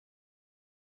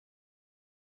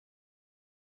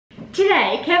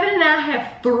Today, Kevin and I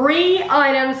have 3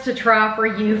 items to try for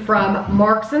you from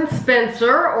Marks &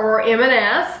 Spencer or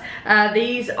M&S.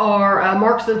 These are,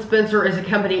 Marks & Spencer is a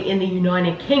company in the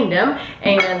United Kingdom,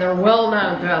 and they're well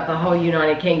known throughout the whole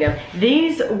United Kingdom.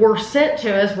 These were sent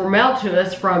to us, were mailed to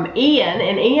us from Ian,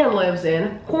 and Ian lives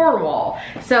in Cornwall.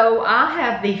 So I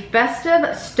have the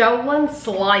festive Stollen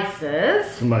Slices.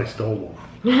 Somebody stole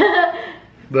them.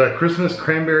 The Christmas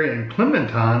Cranberry and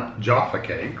Clementine Jaffa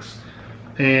cakes.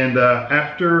 And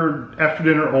after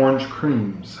dinner orange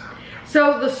creams.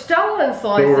 So the Stollen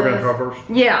Slices, so we're gonna try first?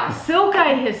 Yeah, Silke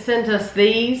has sent us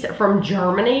these from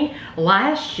Germany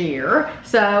last year,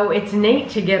 so it's neat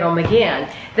to get them again.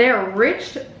 They are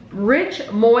rich,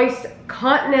 moist,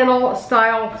 continental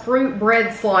style fruit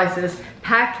bread slices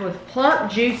packed with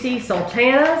plump, juicy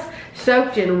sultanas,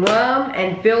 soaked in rum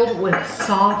and filled with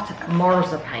soft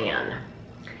marzipan.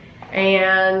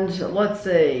 And let's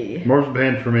see.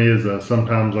 Marzipan for me is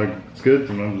sometimes like it's good,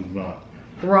 sometimes it's not.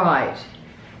 Right.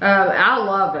 I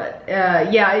love it.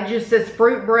 Yeah, it just says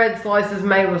fruit bread slices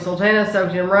made with sultana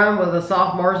soaked in rum with a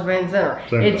soft marzipan center.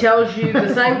 It tells you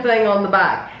the same thing on the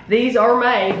back. These are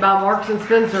made by Marks &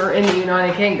 Spencer in the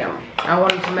United Kingdom. I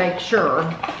wanted to make sure.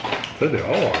 They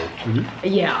all are. Mm-hmm.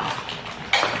 Yeah.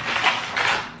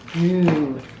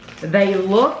 Ooh. They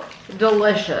look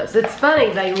delicious. It's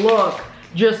funny, they look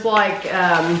just like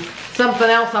something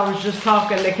else I was just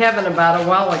talking to Kevin about a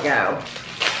while ago.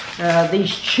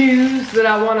 These chews that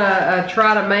I want to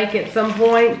try to make at some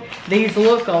point, these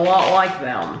look a lot like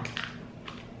them.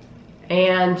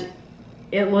 And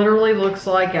it literally looks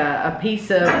like a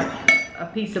piece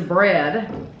of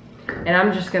bread. And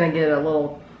I'm just gonna get a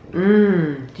little.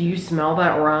 Do you smell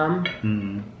that rum?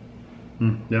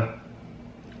 Yeah.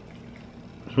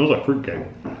 It smells like fruitcake.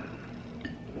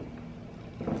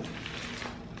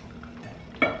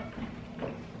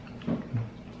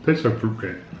 Tastes like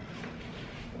fruitcake.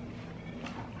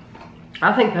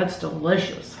 I think that's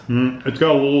delicious. It's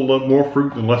got a little more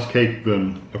fruit and less cake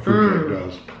than a fruitcake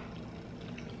does.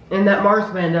 And that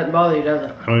marzipan doesn't bother you, does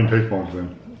it? I don't even taste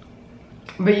marzipan.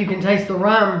 But you can taste the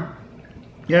rum.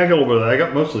 Yeah, I got a little bit of that. I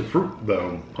got mostly fruit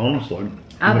though, honestly.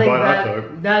 I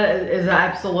think that is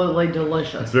absolutely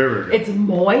delicious. It's very, very good. It's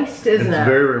moist, isn't it? It's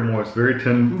very, very moist. Very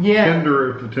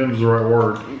tender, if the tender is the right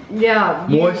word. Yeah.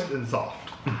 Moist and soft.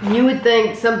 You would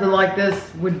think something like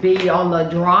this would be on the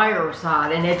drier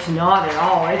side, and it's not at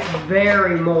all. It's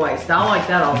very moist. I like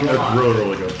that a lot. It's really,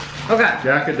 really good. Okay.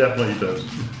 Yeah, I could definitely eat those.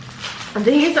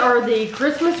 These are the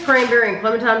Christmas Cranberry and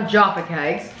Clementine Jaffa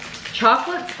cakes.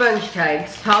 Chocolate sponge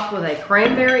cakes topped with a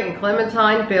cranberry and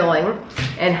clementine filling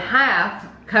and half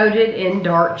coated in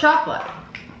dark chocolate.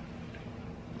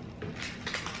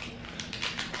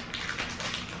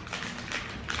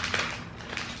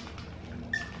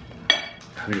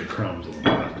 I think it crumbs on the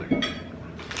plastic.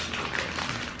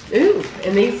 Ooh,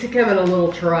 and these come in a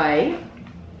little tray.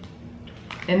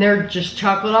 And they're just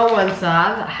chocolate on one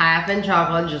side, half in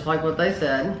chocolate, just like what they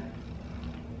said.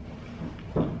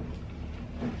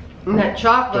 And that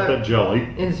chocolate that jelly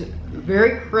is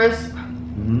very crisp.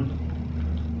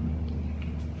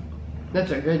 That's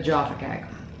a good Jaffa cake.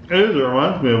 It is. It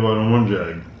reminds me of an orange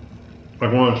egg,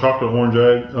 like one of the chocolate orange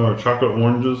egg or chocolate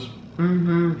oranges.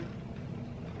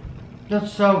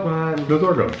 That's so good. Those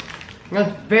are good.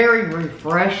 That's very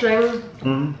refreshing.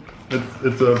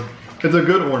 It's a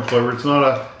good orange flavor. It's not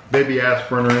a baby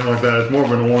aspirin or anything like that. It's more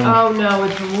of an orange. Oh no,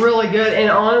 it's really good. And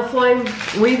honestly,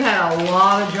 we've had a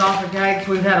lot of Jaffa cakes.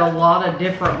 We've had a lot of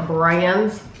different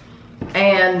brands,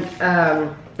 and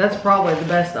that's probably the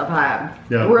best I've had.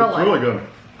 Yeah, really. It's really good.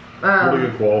 Really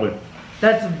good quality.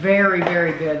 That's very,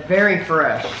 very good. Very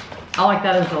fresh. I like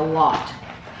that as a lot.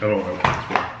 I don't know.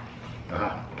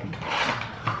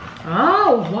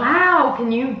 Oh wow!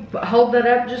 Can you hold that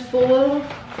up just a little?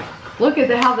 Look at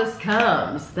how this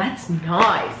comes. That's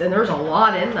nice, and there's a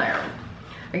lot in there.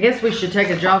 I guess we should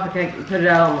take a Jaffa cake and put it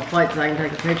out on the plate so I can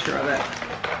take a picture of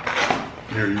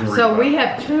it. Here, you can So we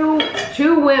have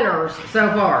two winners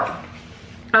so far.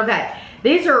 Okay,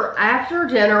 these are after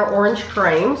dinner orange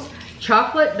creams,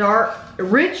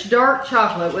 rich dark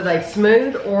chocolate with a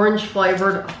smooth orange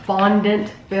flavored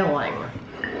fondant filling.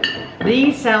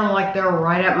 These sound like they're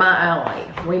right up my alley.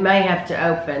 We may have to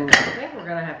open. I think we're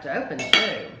gonna have to open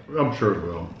two. I'm sure it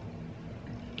will.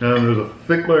 And there's a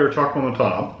thick layer of chocolate on the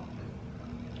top.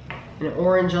 And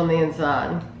orange on the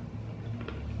inside.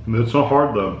 It's not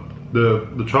hard though.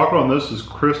 The chocolate on this is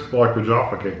crisp like the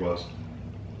Jaffa cake was.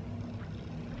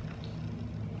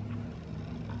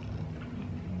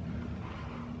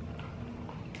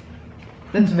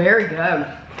 It's very good.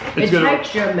 It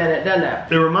takes you a minute, doesn't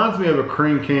it? It reminds me of a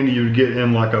cream candy you would get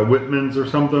in like a Whitman's or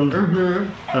something.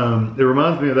 It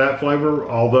reminds me of that flavor,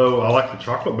 although I like the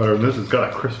chocolate better than this. It's got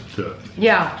a crisp to it.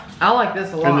 Yeah, I like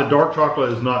this a lot. And the dark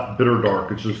chocolate is not bitter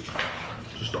dark. It's just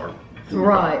dark.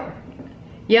 Right.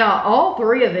 Yeah, all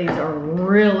three of these are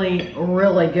really,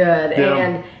 really good. Yeah.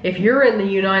 And if you're in the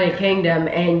United Kingdom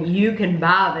and you can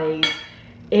buy these,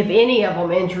 if any of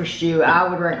them interest you, I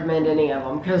would recommend any of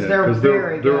them because they're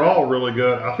very good. They're all really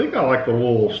good. I think I like the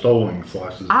little Stollen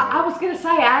Slices. I was going to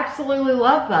say, I absolutely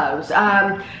love those.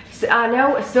 I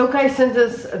know Silke sends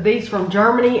us these from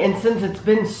Germany, and since it's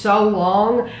been so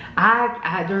long,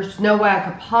 there's no way I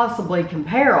could possibly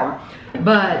compare them.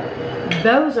 But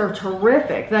those are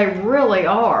terrific. They really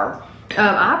are.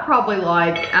 I probably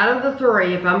like, out of the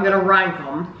three, if I'm going to rank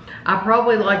them, I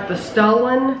probably like the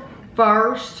Stollen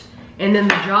first, and then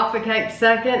the Jaffa cake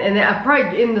second, and then I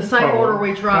probably in the same order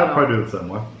we tried them. I'd probably do it the same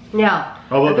way. Yeah.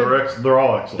 Although they're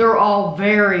all excellent. They're all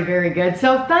very, very good.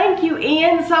 So thank you,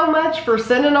 Ian, so much for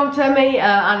sending them to me.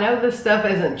 I know this stuff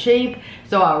isn't cheap,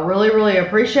 so I really, really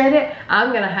appreciate it. I'm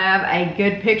going to have a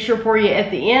good picture for you at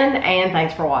the end, and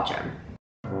thanks for watching.